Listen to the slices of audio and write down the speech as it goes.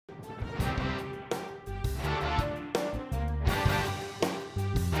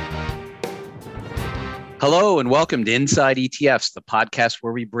Hello and welcome to Inside ETFs, the podcast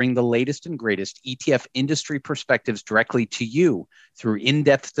where we bring the latest and greatest ETF industry perspectives directly to you through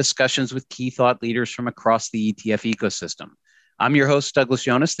in-depth discussions with key thought leaders from across the ETF ecosystem. I'm your host, Douglas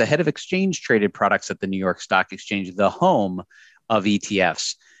Yones, the head of exchange-traded products at the New York Stock Exchange, the home of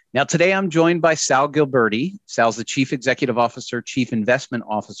ETFs. Now, today I'm joined by Sal Gilbertie. Sal's the Chief Executive Officer, Chief Investment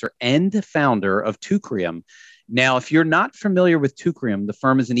Officer, and founder of Teucrium. Now, if you're not familiar with Teucrium, the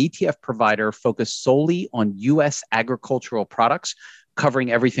firm is an ETF provider focused solely on U.S. agricultural products,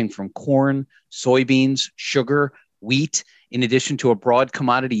 covering everything from corn, soybeans, sugar, wheat, in addition to a broad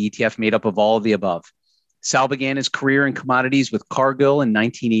commodity ETF made up of all of the above. Sal began his career in commodities with Cargill in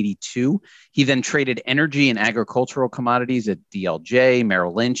 1982. He then traded energy and agricultural commodities at DLJ,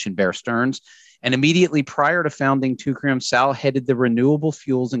 Merrill Lynch, and Bear Stearns. And immediately prior to founding Teucrium, Sal headed the renewable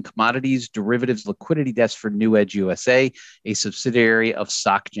fuels and commodities derivatives liquidity desk for New Edge USA, a subsidiary of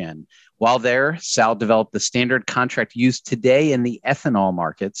SocGen. While there, Sal developed the standard contract used today in the ethanol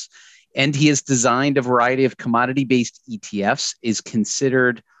markets, and he has designed a variety of commodity-based ETFs, is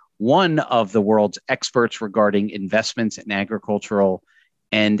considered one of the world's experts regarding investments in agricultural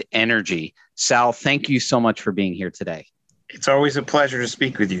and energy. Sal, thank you so much for being here today. It's always a pleasure to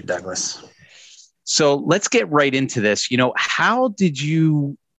speak with you, Douglas. So let's get right into this. How did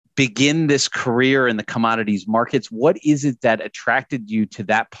you begin this career in the commodities markets? What is it that attracted you to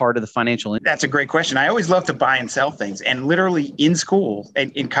that part of the financial industry? That's a great question. I always love to buy and sell things. And literally in school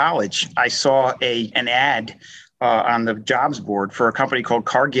and in college, I saw an ad on the jobs board for a company called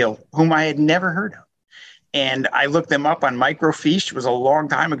Cargill, whom I had never heard of. And I looked them up on microfiche. It was a long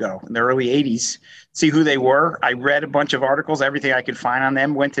time ago in the early 80s. See who they were. I read a bunch of articles, everything I could find on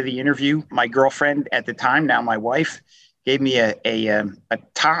them, went to the interview. My girlfriend at the time, now my wife, gave me a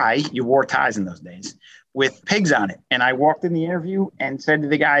tie. You wore ties in those days with pigs on it. And I walked in the interview and said to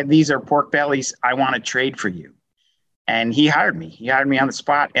the guy, "These are pork bellies. I want to trade for you." And he hired me. He hired me on the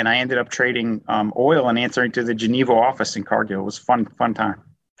spot. And I ended up trading oil and answering to the Geneva office in Cargill. It was fun time.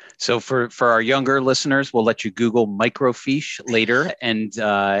 So for our younger listeners, we'll let you Google microfiche later. And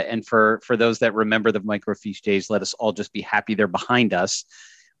for those that remember the microfiche days, let us all just be happy they're behind us.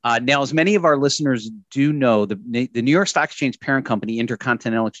 Now, as many of our listeners do know, the New York Stock Exchange parent company,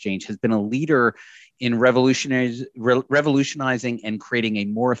 Intercontinental Exchange, has been a leader in revolutionizing and creating a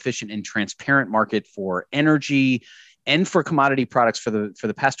more efficient and transparent market for energy and for commodity products for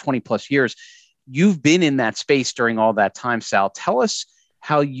the past 20 plus years. You've been in that space during all that time, Sal. Tell us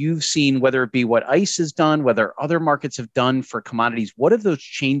how you've seen, whether it be what ICE has done, whether other markets have done for commodities. What have those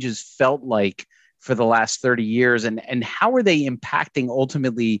changes felt like for the last 30 years? And how are they impacting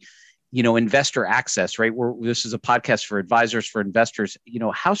ultimately, investor access, right? This is a podcast for advisors, for investors.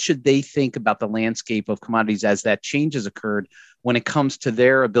 How should they think about the landscape of commodities as that change has occurred when it comes to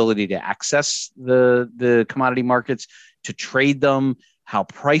their ability to access the commodity markets, to trade them, how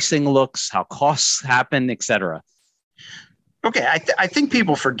pricing looks, how costs happen, et cetera? Okay, I think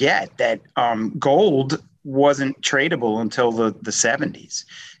people forget that gold wasn't tradable until the 70s,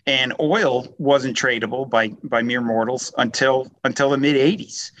 and oil wasn't tradable by mere mortals until the mid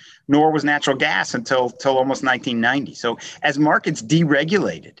 80s. Nor was natural gas until almost 1990. So as markets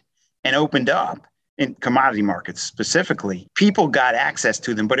deregulated and opened up, in commodity markets specifically, people got access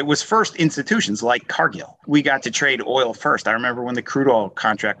to them, but it was first institutions like Cargill. We got to trade oil first. I remember when the crude oil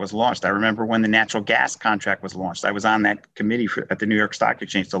contract was launched. I remember when the natural gas contract was launched. I was on that committee at the New York Stock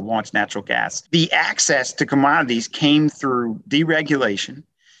Exchange to launch natural gas. The access to commodities came through deregulation.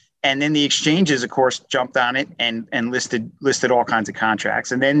 And then the exchanges, of course, jumped on it and listed all kinds of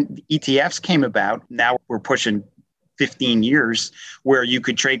contracts. And then ETFs came about. Now we're pushing 15 years where you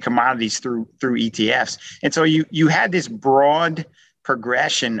could trade commodities through ETFs. And so you had this broad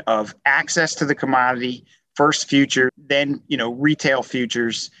progression of access to the commodity, first future, then retail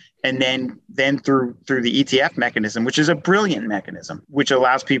futures, and then through the ETF mechanism, which is a brilliant mechanism, which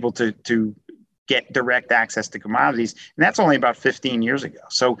allows people to get direct access to commodities. And that's only about 15 years ago.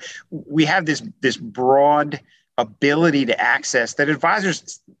 So we have this broad ability to access that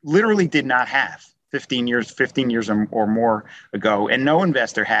advisors literally did not have 15 years or more ago. And no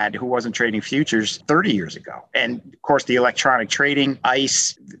investor had who wasn't trading futures 30 years ago. And of course, the electronic trading,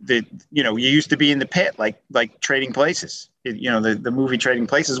 ICE, you used to be in the pit, like Trading Places. The movie Trading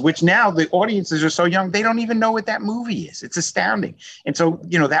Places, which now the audiences are so young, they don't even know what that movie is. It's astounding. And so,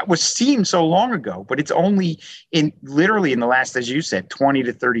 that was seen so long ago, but it's only literally in the last, as you said, 20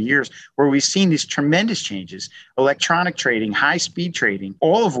 to 30 years, where we've seen these tremendous changes, electronic trading, high speed trading,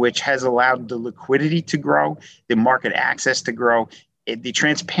 all of which has allowed the liquidity to grow, the market access to grow, the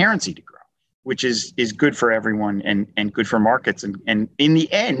transparency to grow. which is good for everyone and good for markets and in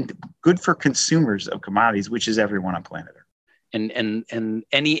the end, good for consumers of commodities, which is everyone on planet Earth. And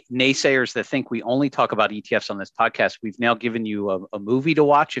any naysayers that think we only talk about ETFs on this podcast, we've now given you a movie to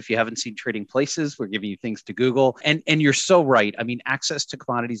watch. If you haven't seen Trading Places, we're giving you things to Google. And you're so right. I mean, access to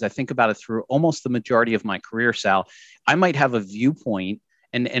commodities, I think about it through almost the majority of my career, Sal. I might have a viewpoint,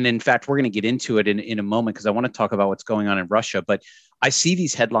 and in fact, we're going to get into it in a moment because I want to talk about what's going on in Russia. But I see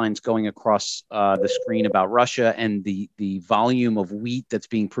these headlines going across the screen about Russia and the volume of wheat that's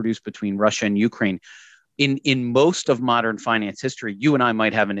being produced between Russia and Ukraine. In most of modern finance history, you and I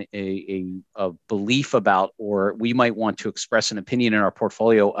might have a belief about, or we might want to express an opinion in our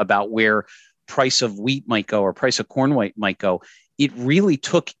portfolio about where price of wheat might go or price of corn might go. It really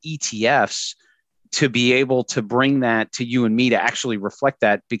took ETFs to be able to bring that to you and me to actually reflect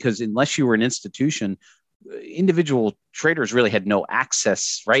that, because unless you were an institution, individual traders really had no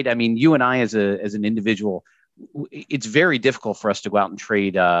access, right? I mean, you and I as an individual, it's very difficult for us to go out and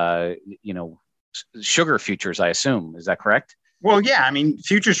trade, sugar futures, I assume. Is that correct? Well, yeah. I mean,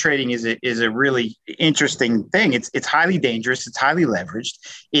 futures trading is a really interesting thing. It's highly dangerous. It's highly leveraged.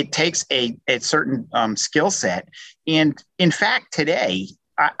 It takes a certain skill set. And in fact, today,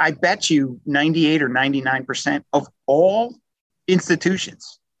 I bet you 98 or 99% of all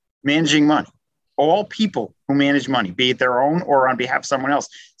institutions managing money, all people who manage money, be it their own or on behalf of someone else,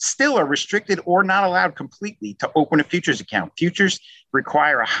 still are restricted or not allowed completely to open a futures account. Futures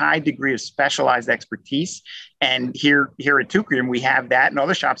require a high degree of specialized expertise. And here at Teucrium, we have that, and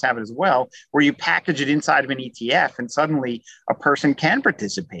other shops have it as well, where you package it inside of an ETF, and suddenly a person can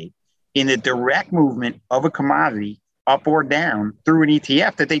participate in the direct movement of a commodity up or down through an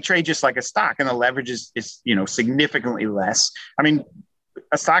ETF that they trade just like a stock, and the leverage is significantly less. I mean,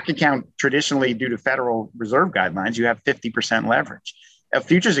 a stock account traditionally, due to Federal Reserve guidelines, you have 50% leverage. A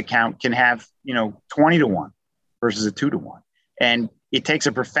futures account can have 20 to 1 versus a 2 to 1, and it takes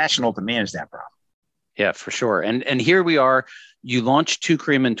a professional to manage that problem. Yeah, for sure. And here we are. You launched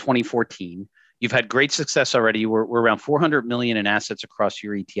Teucrium in 2014. You've had great success already. We're around 400 million in assets across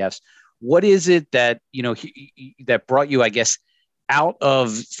your ETFs. What is it that that brought you, I guess, out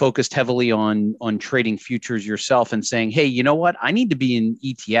of focused heavily on trading futures yourself and saying, hey, you know what? I need to be in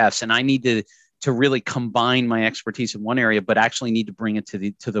ETFs, and I need to really combine my expertise in one area, but actually need to bring it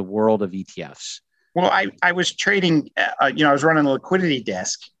to the world of ETFs. Well, I was trading, I was running a liquidity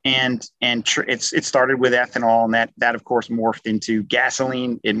desk, and it started with ethanol, and that of course morphed into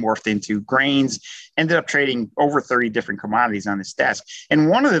gasoline. It morphed into grains. Ended up trading over 30 different commodities on this desk. And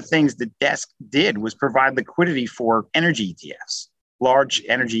one of the things the desk did was provide liquidity for energy ETFs, large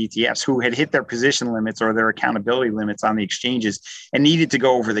energy ETFs who had hit their position limits or their accountability limits on the exchanges and needed to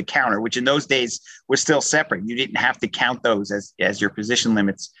go over the counter, which in those days was still separate. You didn't have to count those as your position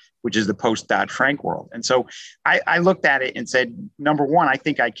limits, which is the post-Dodd-Frank world. And so I looked at it and said, number one, I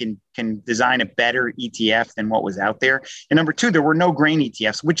think I can design a better ETF than what was out there. And number two, there were no grain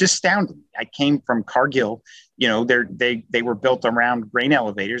ETFs, which astounded me. I came from Cargill. They were built around grain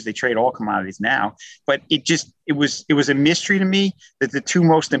elevators. They trade all commodities now. But it was a mystery to me that the two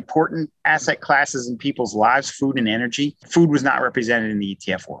most important asset classes in people's lives, food and energy, food was not represented in the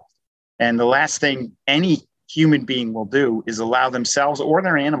ETF world. And the last thing any human being will do is allow themselves or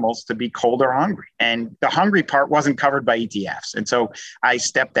their animals to be cold or hungry. And the hungry part wasn't covered by ETFs. And so I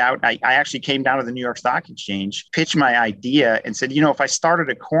stepped out. I actually came down to the New York Stock Exchange, pitched my idea and said, if I started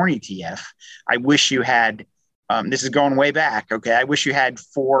a corn ETF, I wish you had, this is going way back. Okay. I wish you had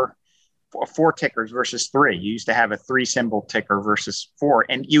four tickers versus 3. You used to have a 3 symbol ticker versus 4,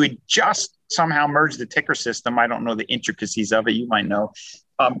 and you would just somehow merge the ticker system. I don't know the intricacies of it. You might know,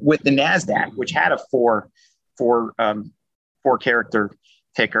 with the NASDAQ, which had a 4 character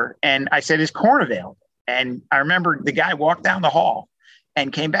ticker. And I said, is corn available? And I remember the guy walked down the hall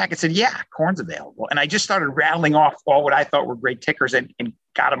and came back and said, yeah, corn's available. And I just started rattling off all what I thought were great tickers and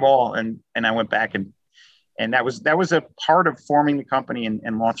got them all. And I went back and that was a part of forming the company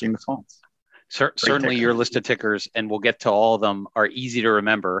and launching the funds. Certainly your list of tickers, and we'll get to all of them, are easy to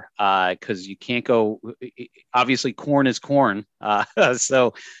remember because you can't go, obviously corn is corn.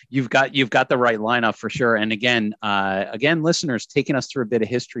 So you've got the right lineup for sure. And again, listeners, taking us through a bit of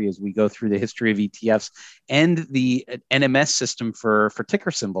history as we go through the history of ETFs and the NMS system for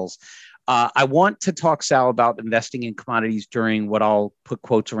ticker symbols. I want to talk, Sal, about investing in commodities during what I'll put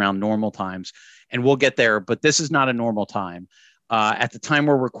quotes around normal times, and we'll get there, but this is not a normal time. At the time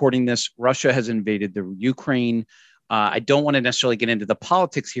we're recording this, Russia has invaded the Ukraine. I don't want to necessarily get into the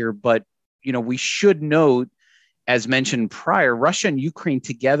politics here, but we should note, as mentioned prior, Russia and Ukraine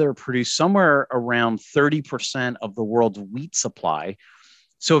together produce somewhere around 30% of the world's wheat supply.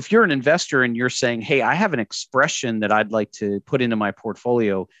 So if you're an investor and you're saying, hey, I have an expression that I'd like to put into my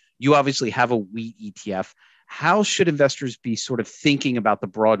portfolio, you obviously have a wheat ETF. How should investors be sort of thinking about the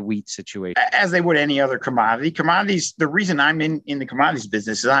broad wheat situation? As they would any other commodity. Commodities, the reason I'm in the commodities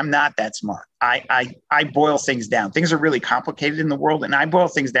business is I'm not that smart. I boil things down. Things are really complicated in the world, and I boil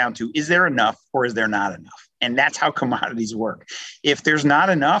things down to, is there enough or is there not enough? And that's how commodities work. If there's not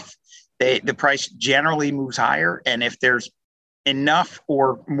enough, the price generally moves higher. And if there's enough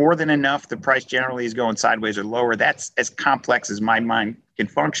or more than enough, the price generally is going sideways or lower. That's as complex as my mind can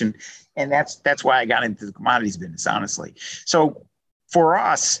function. And that's why I got into the commodities business, honestly. So for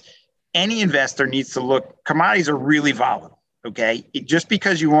us, any investor needs to look, commodities are really volatile. Okay. Just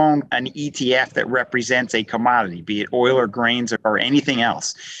because you own an ETF that represents a commodity, be it oil or grains or anything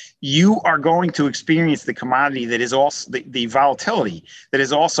else, you are going to experience the commodity that is also the volatility that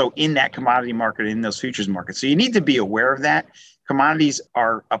is also in that commodity market, in those futures markets. So you need to be aware of that. Commodities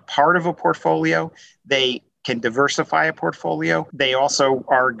are a part of a portfolio. They can diversify a portfolio. They also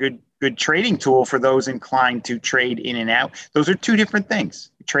are a good trading tool for those inclined to trade in and out. Those are two different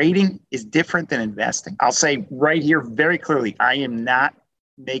things. Trading is different than investing. I'll say right here very clearly, I am not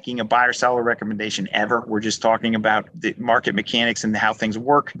making a buy or seller recommendation ever. We're just talking about the market mechanics and how things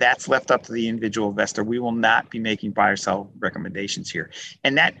work. That's left up to the individual investor. We will not be making buy or sell recommendations here.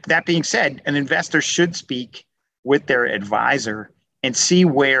 And that being said, an investor should speak with their advisor and see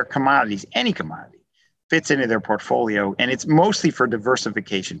where commodities, any commodity, fits into their portfolio. And it's mostly for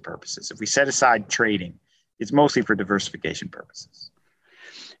diversification purposes. If we set aside trading, it's mostly for diversification purposes.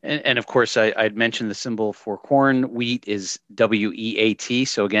 And of course, I'd mentioned the symbol for corn. Wheat is WEAT.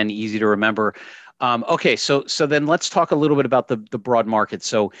 So again, easy to remember. Okay, so then let's talk a little bit about the broad market.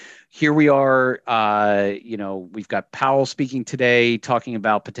 So here we are, we've got Powell speaking today, talking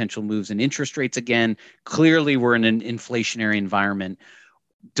about potential moves in interest rates again. Clearly, we're in an inflationary environment.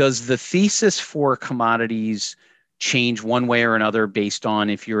 Does the thesis for commodities change one way or another based on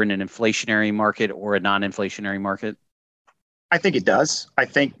if you're in an inflationary market or a non-inflationary market? I think it does. I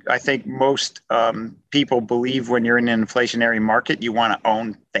think most people believe when you're in an inflationary market, you want to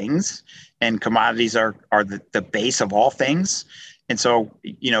own things, and commodities are the base of all things. And so,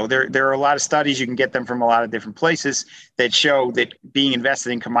 there are a lot of studies, you can get them from a lot of different places, that show that being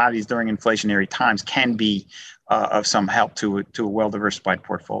invested in commodities during inflationary times can be of some help to a well-diversified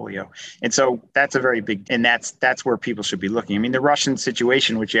portfolio. And so that's a very big, and that's where people should be looking. I mean, the Russian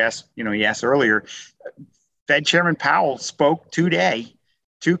situation, which you asked earlier, Fed Chairman Powell spoke today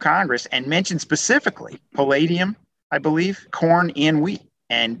to Congress and mentioned specifically palladium, I believe, corn and wheat.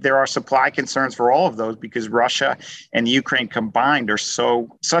 And there are supply concerns for all of those because Russia and the Ukraine combined are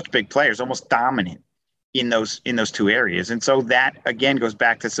such big players, almost dominant in those two areas. And so that, again, goes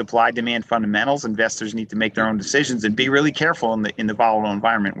back to supply-demand fundamentals. Investors need to make their own decisions and be really careful in the volatile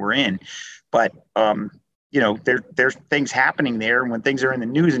environment we're in. But there's things happening there. And when things are in the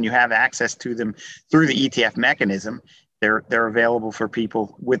news and you have access to them through the ETF mechanism, they're available for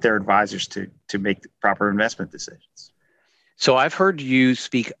people with their advisors to make the proper investment decisions. So I've heard you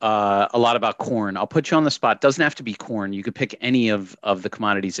speak a lot about corn. I'll put you on the spot. Doesn't have to be corn. You could pick any of the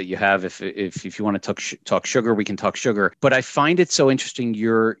commodities that you have. If you want to talk sugar, we can talk sugar. But I find it so interesting,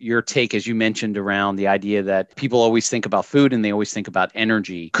 your take, as you mentioned, around the idea that people always think about food and they always think about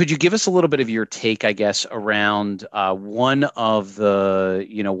energy. Could you give us a little bit of your take, I guess, around one of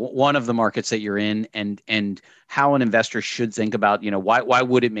the markets that you're in, and how an investor should think about, why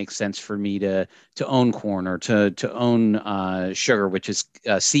would it make sense for me to own corn or to own sugar, which is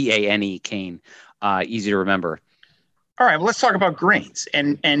CANE, cane, easy to remember. All right, well, let's talk about grains.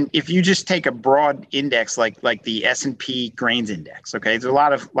 And if you just take a broad index like the S&P Grains Index, okay, there's a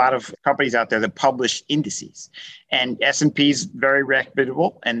lot of companies out there that publish indices, and S&P is very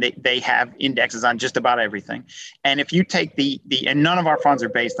reputable, and they have indexes on just about everything. And if you take and none of our funds are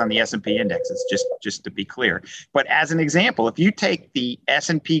based on the S&P indexes, just to be clear. But as an example, if you take the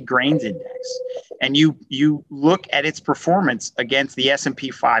S&P Grains Index and you look at its performance against the S&P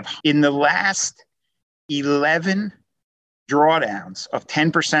 500 in the last 11 drawdowns of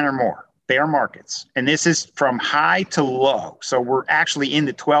 10% or more, bear markets. And this is from high to low. So we're actually in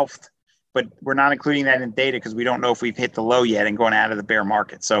the 12th, but we're not including that in data because we don't know if we've hit the low yet and going out of the bear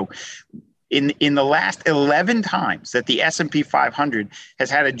market. So in the last 11 times that the S&P 500 has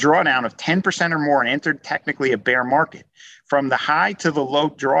had a drawdown of 10% or more and entered technically a bear market, from the high to the low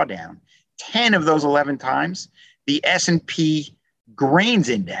drawdown, 10 of those 11 times, the S&P Grains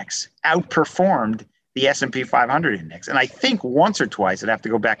Index outperformed the S&P 500 index. And I think once or twice, I'd have to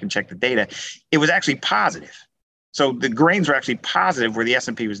go back and check the data, it was actually positive. So the grains were actually positive where the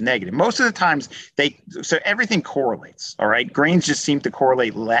S&P was negative. Most of the times so everything correlates, all right? Grains just seem to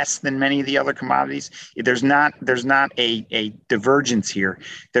correlate less than many of the other commodities. There's not a divergence here.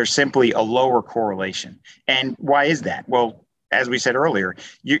 There's simply a lower correlation. And why is that? Well, as we said earlier,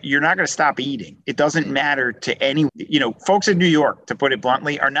 you're not going to stop eating. It doesn't matter to any, folks in New York, to put it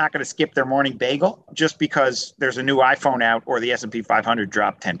bluntly, are not going to skip their morning bagel just because there's a new iPhone out or the S&P 500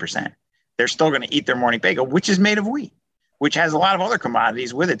 dropped 10%. They're still going to eat their morning bagel, which is made of wheat, which has a lot of other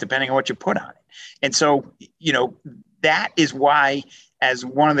commodities with it, depending on what you put on it. And so, that is why, as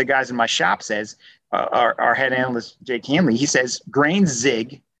one of the guys in my shop says, our head analyst, Jake Hanley, he says, grains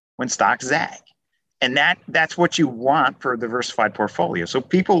zig when stocks zag. And that's what you want for a diversified portfolio. So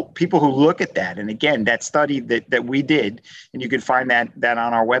people who look at that, and again, that study that we did, and you can find that on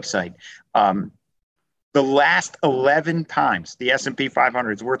our website, the last 11 times the S&P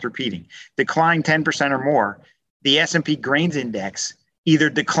 500 is worth repeating, declined 10% or more, the S&P Grains Index either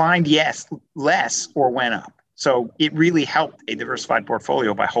declined less or went up. So it really helped a diversified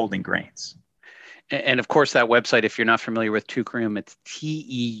portfolio by holding grains. And of course, that website, if you're not familiar with Teucrium, it's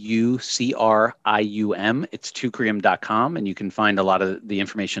Teucrium. It's teucrium.com. And you can find a lot of the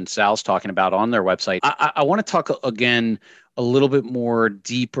information Sal's talking about on their website. I want to talk again a little bit more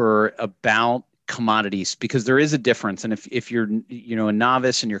deeper about commodities, because there is a difference. And if you're a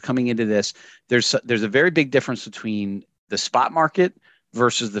novice and you're coming into this, there's a very big difference between the spot market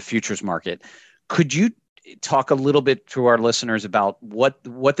versus the futures market. Could you talk a little bit to our listeners about what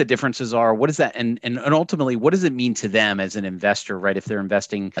the differences are? What is that? And ultimately, what does it mean to them as an investor, right? If they're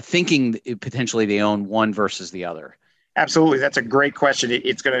investing, thinking potentially they own one versus the other. Absolutely. That's a great question.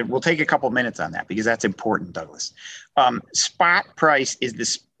 We'll take a couple minutes on that because that's important, Douglas. Spot price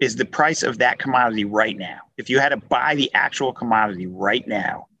is the price of that commodity right now. If you had to buy the actual commodity right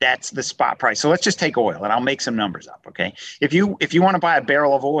now, that's the spot price. So let's just take oil, and I'll make some numbers up. Okay. If you want to buy a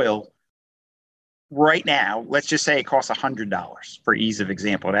barrel of oil right now, let's just say it costs $100 for ease of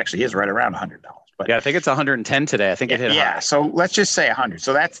example. It actually is right around $100. But yeah, I think it's 110 today. I think it hit high. Yeah, so let's just say 100.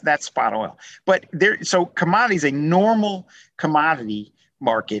 So that's spot oil. But so commodities, a normal commodity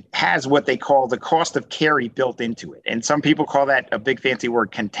market has what they call the cost of carry built into it. And some people call that a big fancy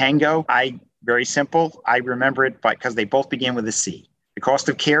word, contango. Very simple. I remember it because they both begin with a C. The cost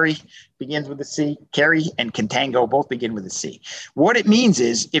of carry begins with a C. Carry and contango both begin with a C. What it means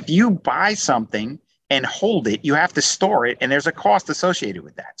is if you buy something and hold it, you have to store it, and there's a cost associated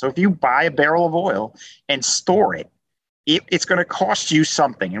with that. So if you buy a barrel of oil and store it, it's going to cost you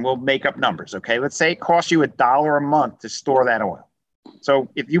something, and we'll make up numbers, okay? Let's say it costs you $1 a month to store that oil. So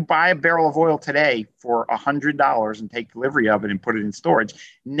if you buy a barrel of oil today for $100 and take delivery of it and put it in storage,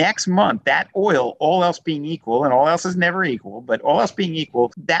 next month, that oil, all else being equal, and all else is never equal, but all else being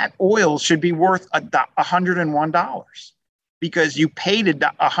equal, that oil should be worth $101. Because you paid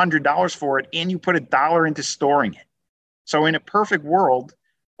 $100 for it and you put $1 into storing it. So in a perfect world,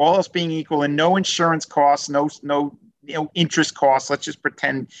 all else being equal and no insurance costs, no interest costs, let's just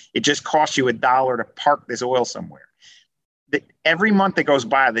pretend it just costs you $1 to park this oil somewhere. Every month that goes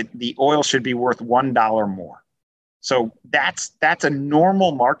by, the oil should be worth $1 more. So that's a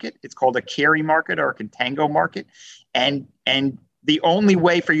normal market. It's called a carry market or a contango market. And the only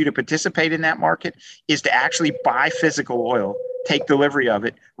way for you to participate in that market is to actually buy physical oil, take delivery of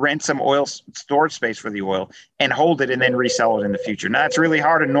it, rent some oil storage space for the oil, and hold it and then resell it in the future. Now, it's really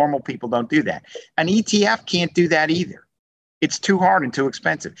hard, and normal people don't do that. An ETF can't do that either. It's too hard and too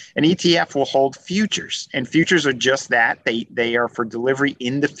expensive. An ETF will hold futures, and futures are just that. They are for delivery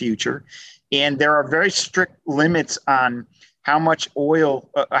in the future, and there are very strict limits on how much oil,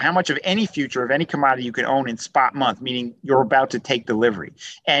 how much of any future of any commodity you can own in spot month, meaning you're about to take delivery.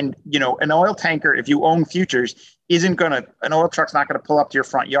 And, an oil tanker, if you own futures, an oil truck's not going to pull up to your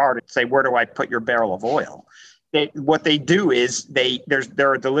front yard and say, where do I put your barrel of oil? What they do is there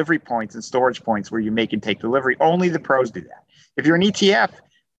are delivery points and storage points where you make and take delivery. Only the pros do that. If you're an ETF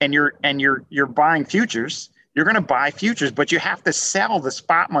and you're buying futures, you're going to buy futures, but you have to sell the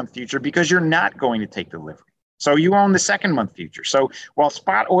spot month future because you're not going to take delivery. So you own the second month future. So while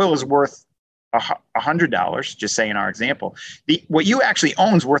spot oil is worth $100, just say in our example, what you actually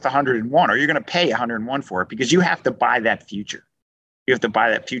own is worth 101, or you're going to pay 101 for it because you have to buy that future. You have to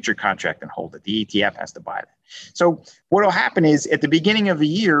buy that future contract and hold it. The ETF has to buy that. So what will happen is at the beginning of the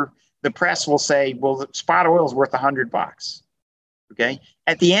year, the press will say, well, the spot oil is worth $100. Okay.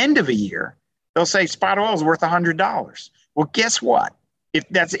 At the end of a year, they'll say spot oil is worth $100. Well, guess what? If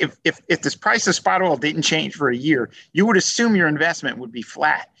this price of spot oil didn't change for a year, you would assume your investment would be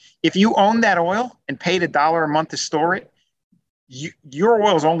flat. If you own that oil and paid $1 a month to store it, your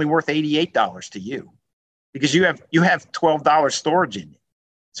oil is only worth $88 to you. because you have $12 storage in it.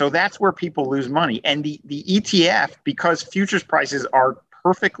 So that's where people lose money. And the ETF, because futures prices are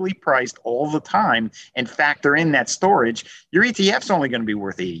perfectly priced all the time and factor in that storage, your ETF's only going to be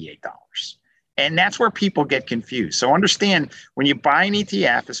worth $88. And that's where people get confused. So understand, when you buy an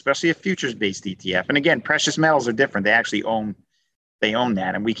ETF, especially a futures-based ETF, and again, precious metals are different. They own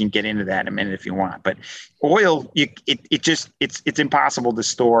that, and we can get into that in a minute if you want. But oil, it's impossible to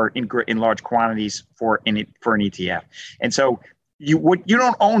store in large quantities for an ETF. And so you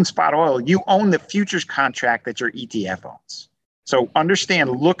don't own spot oil. You own the futures contract that your ETF owns. So understand,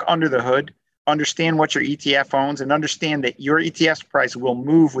 look under the hood, understand what your ETF owns, and understand that your ETF's price will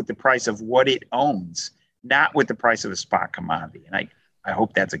move with the price of what it owns, not with the price of a spot commodity. And I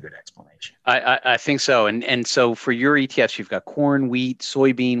hope that's a good explanation. I think so. And so for your ETFs, you've got corn, wheat,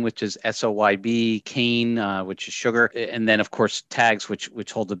 soybean, which is SOYB, cane, which is sugar, and then, of course, tags, which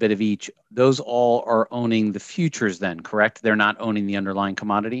hold a bit of each. Those all are owning the futures then, correct? They're not owning the underlying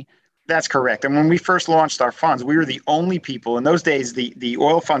commodity? That's correct. And when we first launched our funds, we were the only people in those days, the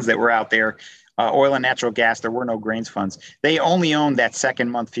oil funds that were out there, oil and natural gas, there were no grains funds. They only owned that second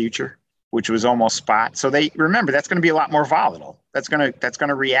month future, which was almost spot. So remember, that's going to be a lot more volatile. That's going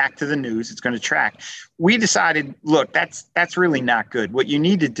to react to the news. It's going to track. We decided, look, that's really not good. What you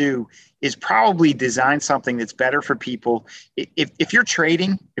need to do is probably design something that's better for people. If you're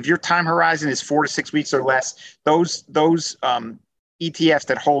trading, if your time horizon is 4 to 6 weeks or less, those ETFs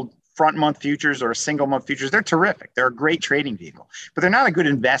that hold front month futures or single month futures, they're terrific. They're a great trading vehicle, but they're not a good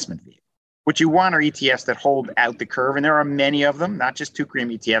investment vehicle. What you want are ETFs that hold out the curve, and there are many of them, not just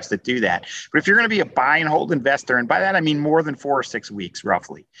Teucrium ETFs that do that. But if you're going to be a buy and hold investor, and by that I mean more than 4 or 6 weeks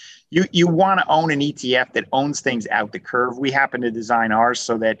roughly, you want to own an ETF that owns things out the curve. We happen to design ours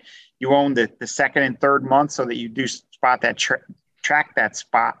so that you own the second and third month, so that you do spot that track that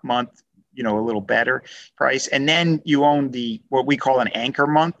spot month, a little better price. And then you own what we call an anchor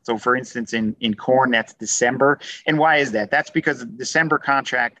month. So for instance, in corn, that's December. And why is that? That's because the December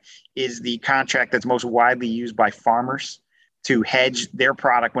contract is the contract that's most widely used by farmers to hedge their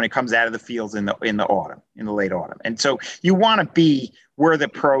product when it comes out of the fields in the autumn, in the late autumn. And so you want to be where the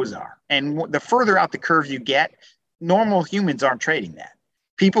pros are. And the further out the curve you get, normal humans aren't trading that.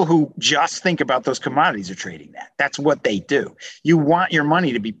 People who just think about those commodities are trading that. That's what they do. You want your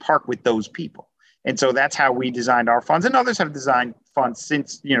money to be parked with those people. And so that's how we designed our funds. And others have designed funds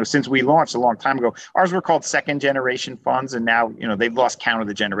since we launched a long time ago. Ours were called second generation funds. And now, they've lost count of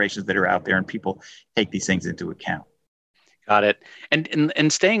the generations that are out there, and people take these things into account. Got it.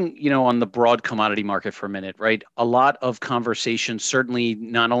 And staying, on the broad commodity market for a minute, right? A lot of conversation, certainly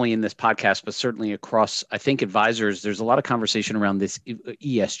not only in this podcast, but certainly across, I think, advisors, there's a lot of conversation around this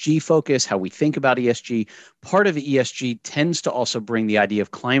ESG focus, how we think about ESG. Part of ESG tends to also bring the idea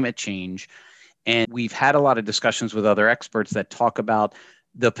of climate change. And we've had a lot of discussions with other experts that talk about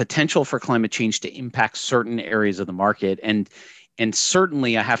the potential for climate change to impact certain areas of the market. And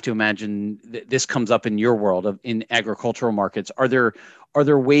certainly, I have to imagine this comes up in your world in agricultural markets. Are there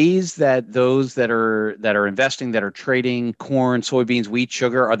ways that those that are investing, that are trading corn, soybeans, wheat,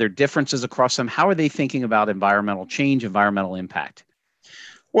 sugar, are there differences across them? How are they thinking about environmental change, environmental impact?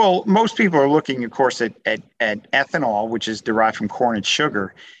 Well, most people are looking, of course, at ethanol, which is derived from corn and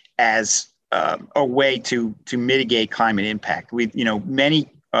sugar, as a way to mitigate climate impact. Many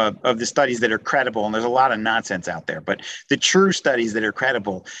of the studies that are credible, and there's a lot of nonsense out there, but the true studies that are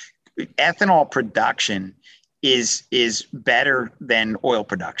credible, ethanol production is better than oil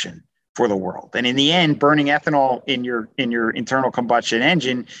production for the world. And in the end, burning ethanol in your internal combustion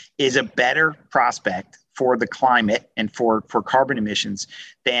engine is a better prospect for the climate and for carbon emissions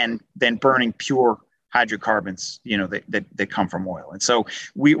than burning pure hydrocarbons, that come from oil. And so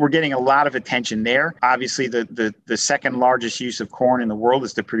we're getting a lot of attention there. Obviously, the second largest use of corn in the world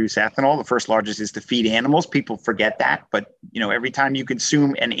is to produce ethanol. The first largest is to feed animals. People forget that. But, every time you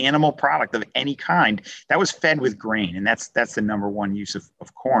consume an animal product of any kind, that was fed with grain. And that's the number one use of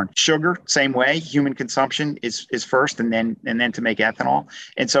corn. Sugar, same way. Human consumption is first, and then to make ethanol.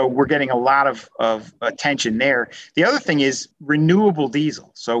 And so we're getting a lot of attention there. The other thing is renewable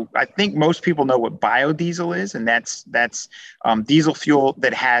diesel. So I think most people know what biodiesel is, and that's diesel fuel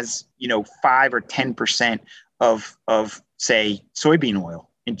that has 5 or 10% of say soybean oil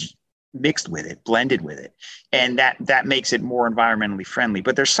mixed with it, blended with it, and that makes it more environmentally friendly.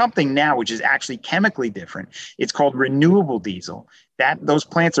 But there's something now which is actually chemically different. It's called renewable diesel. That those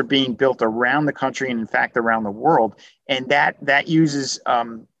plants are being built around the country and in fact around the world, and that uses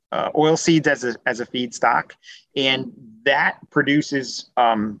oil seeds as a feedstock, and that produces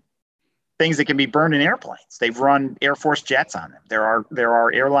things that can be burned in airplanes. They've run Air Force jets on them. There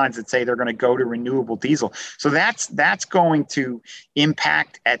are airlines that say they're going to go to renewable diesel. So that's going to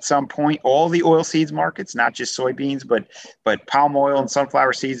impact at some point all the oilseeds markets, not just soybeans, but palm oil and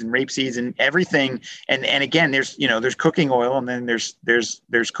sunflower seeds and rapeseeds and everything. And again, there's cooking oil, and then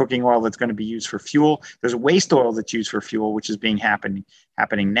there's cooking oil that's going to be used for fuel. There's waste oil that's used for fuel, which is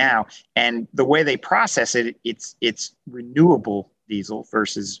happening now. And the way they process it, it's renewable diesel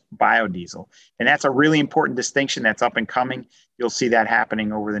versus biodiesel. And that's a really important distinction that's up and coming. You'll see that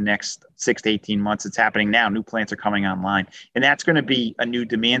happening over the next 6 to 18 months. It's happening now. New plants are coming online. And that's going to be a new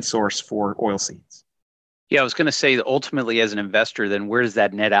demand source for oilseeds. Yeah, I was going to say that ultimately as an investor, then where does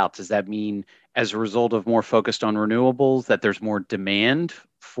that net out? Does that mean as a result of more focused on renewables that there's more demand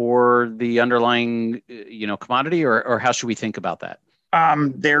for the underlying commodity, or how should we think about that?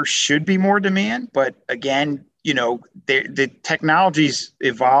 There should be more demand, but again, the technologies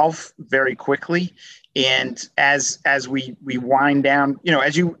evolve very quickly. And as we wind down,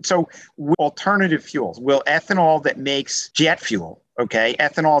 alternative fuels, will ethanol that makes jet fuel, okay,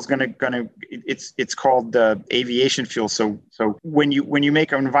 ethanol is gonna it's called aviation fuel. So when you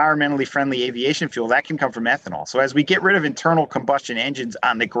make an environmentally friendly aviation fuel, that can come from ethanol. So as we get rid of internal combustion engines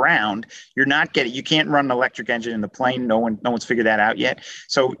on the ground, you can't run an electric engine in the plane. No one's figured that out yet.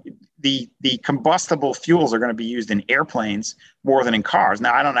 So the combustible fuels are going to be used in airplanes more than in cars.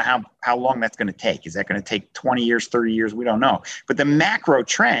 Now, I don't know how long that's going to take. Is that going to take 20 years, 30 years? We don't know. But the macro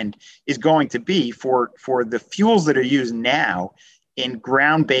trend is going to be for the fuels that are used now in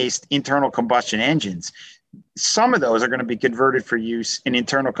ground-based internal combustion engines. Some of those are going to be converted for use in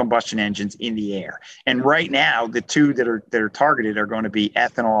internal combustion engines in the air. And right now, the two that are targeted are going to be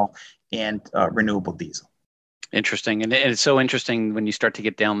ethanol and renewable diesel. Interesting. And it's so interesting when you start to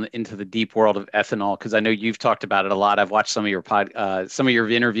get down into the deep world of ethanol, because I know you've talked about it a lot. I've watched some of your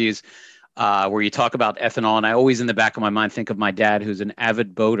interviews where you talk about ethanol. And I always in the back of my mind think of my dad, who's an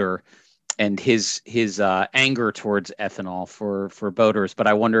avid boater, and his anger towards ethanol for boaters. But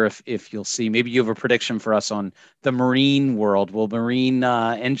I wonder if you'll see, maybe you have a prediction for us on the marine world. Will marine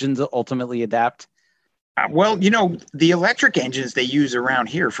engines ultimately adapt? Well, the electric engines they use around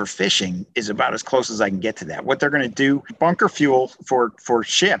here for fishing is about as close as I can get to that. What they're going to do, bunker fuel for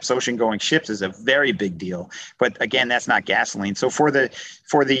ships, ocean-going ships, is a very big deal. But again, that's not gasoline. So for the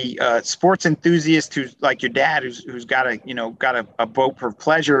sports enthusiast who's like your dad, who's got a boat for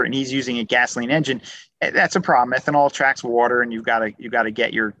pleasure and he's using a gasoline engine, that's a problem. Ethanol attracts water, and you've got to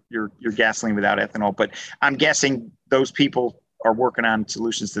get your gasoline without ethanol. But I'm guessing those people are working on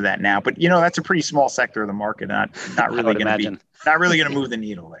solutions to that now. But that's a pretty small sector of the market, not really going to move the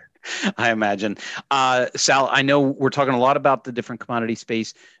needle there. I imagine. Sal, I know we're talking a lot about the different commodity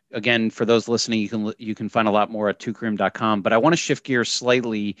space. Again, for those listening, you can find a lot more at Teucrium.com. But I want to shift gears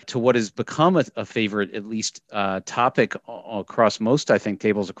slightly to what has become a favorite, at least topic across most, I think,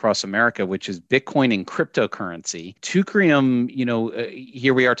 tables across America, which is Bitcoin and cryptocurrency. Teucrium,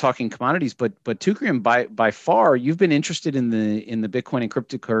 here we are talking commodities, but Teucrium, by far, you've been interested in the Bitcoin and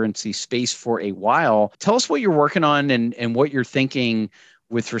cryptocurrency space for a while. Tell us what you're working on and what you're thinking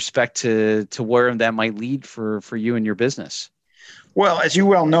with respect to where that might lead for you and your business. Well, as you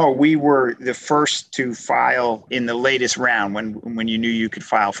well know, we were the first to file in the latest round when you knew you could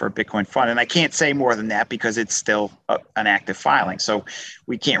file for a Bitcoin fund. And I can't say more than that because it's still an active filing. So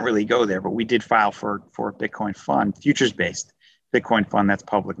we can't really go there. But we did file for a Bitcoin fund, futures-based Bitcoin fund. That's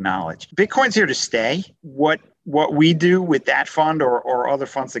public knowledge. Bitcoin's here to stay. What we do with that fund or other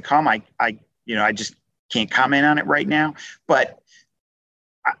funds that come, I just can't comment on it right now. But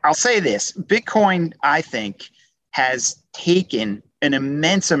I'll say this. Bitcoin, I think, has taken an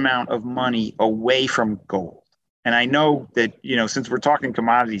immense amount of money away from gold. And I know that, since we're talking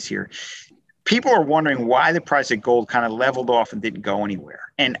commodities here, people are wondering why the price of gold kind of leveled off and didn't go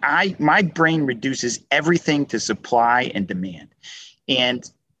anywhere. And my brain reduces everything to supply and demand. And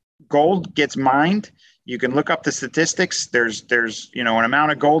gold gets mined. You can look up the statistics. There's an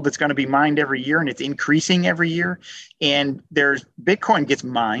amount of gold that's going to be mined every year, and it's increasing every year. And there's Bitcoin gets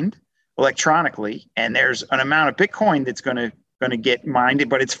mined electronically, and there's an amount of Bitcoin that's going to get mined,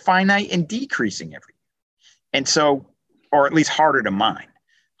 but it's finite and decreasing every year. And so, or at least harder to mine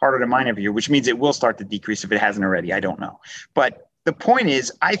every year, which means it will start to decrease if it hasn't already. I don't know. But the point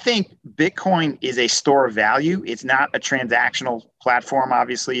is, I think Bitcoin is a store of value. It's not a transactional platform.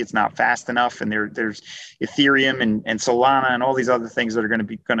 Obviously, it's not fast enough. And there's Ethereum and Solana and all these other things that are going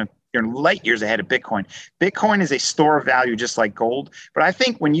to light years ahead of Bitcoin. Bitcoin is a store of value, just like gold. But I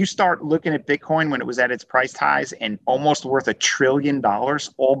think when you start looking at Bitcoin when it was at its price highs and almost worth $1 trillion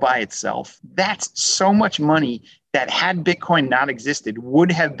all by itself, that's so much money that had Bitcoin not existed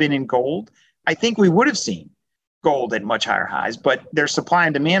would have been in gold, I think we would have seen gold at much higher highs. But there's supply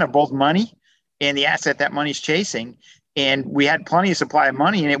and demand of both money and the asset that money's chasing. And we had plenty of supply of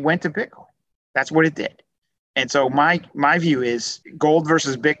money and it went to Bitcoin. That's what it did. And so my view is gold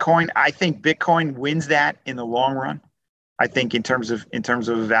versus Bitcoin. I think Bitcoin wins that in the long run. I think in terms of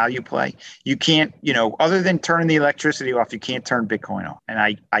a value play, you can't, other than turning the electricity off, you can't turn Bitcoin off.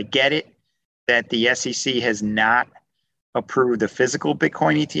 And I get it that the SEC has not approved a physical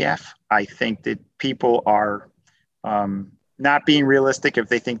Bitcoin ETF. I think that people are not being realistic if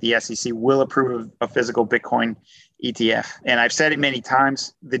they think the SEC will approve a physical Bitcoin ETF. And I've said it many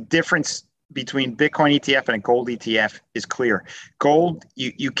times, the difference between Bitcoin ETF and a gold ETF is clear. Gold,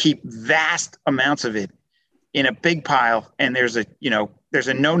 you keep vast amounts of it in a big pile, and there's a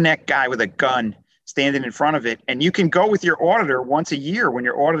no-neck guy with a gun standing in front of it, and you can go with your auditor once a year when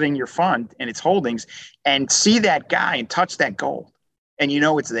you're auditing your fund and its holdings and see that guy and touch that gold, and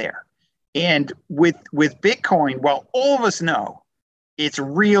it's there. And with Bitcoin, well, all of us know it's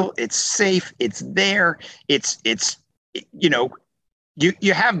real, it's safe, it's there,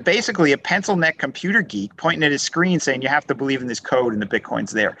 You have basically a pencil neck computer geek pointing at his screen saying you have to believe in this code and the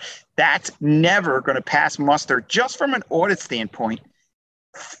Bitcoin's there. That's never going to pass muster just from an audit standpoint.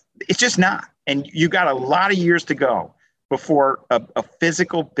 It's just not. And you got a lot of years to go before a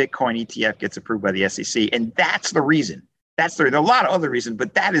physical Bitcoin ETF gets approved by the SEC. And that's the reason. There's a lot of other reasons,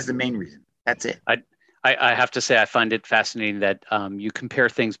 but that is the main reason. That's it. I have to say, I find it fascinating that you compare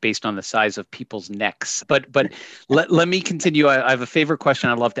things based on the size of people's necks. But let me continue. I have a favorite question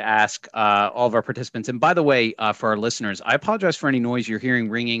I'd love to ask all of our participants. And by the way, for our listeners, I apologize for any noise you're hearing,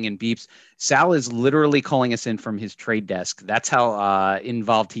 ringing and beeps. Sal is literally calling us in from his trade desk. That's how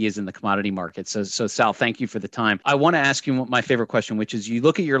involved he is in the commodity market. So Sal, thank you for the time. I want to ask you my favorite question, which is you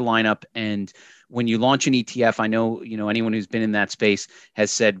look at your lineup and when you launch an ETF, I know, anyone who's been in that space has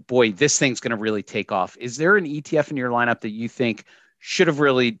said, boy, this thing's going to really take off. Is there an ETF in your lineup that you think should have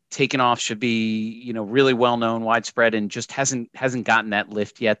really taken off, should be, really well known, widespread, and just hasn't gotten that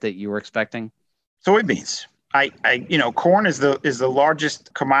lift yet that you were expecting? Soybeans. Corn is the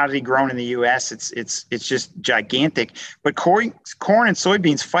largest commodity grown in the U.S. It's just gigantic. But corn and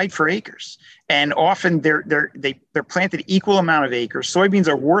soybeans fight for acres, and often they're planted equal amount of acres. Soybeans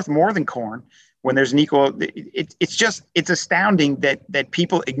are worth more than corn when there's an equal. It's astounding that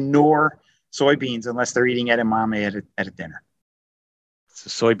people ignore soybeans unless they're eating edamame at a dinner. So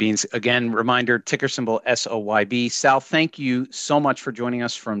soybeans, again, reminder, ticker symbol SOYB. Sal, thank you so much for joining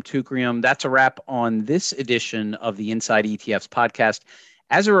us from Teucrium. That's a wrap on this edition of the Inside ETFs podcast.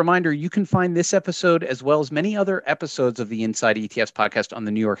 As a reminder, you can find this episode as well as many other episodes of the Inside ETFs podcast on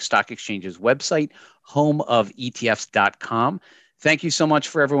the New York Stock Exchange's website, homeofetfs.com. Thank you so much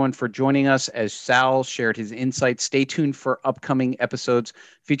for everyone for joining us as Sal shared his insights. Stay tuned for upcoming episodes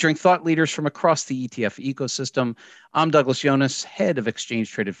featuring thought leaders from across the ETF ecosystem. I'm Douglas Yones, head of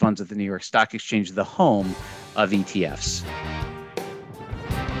exchange traded funds at the New York Stock Exchange, the home of ETFs.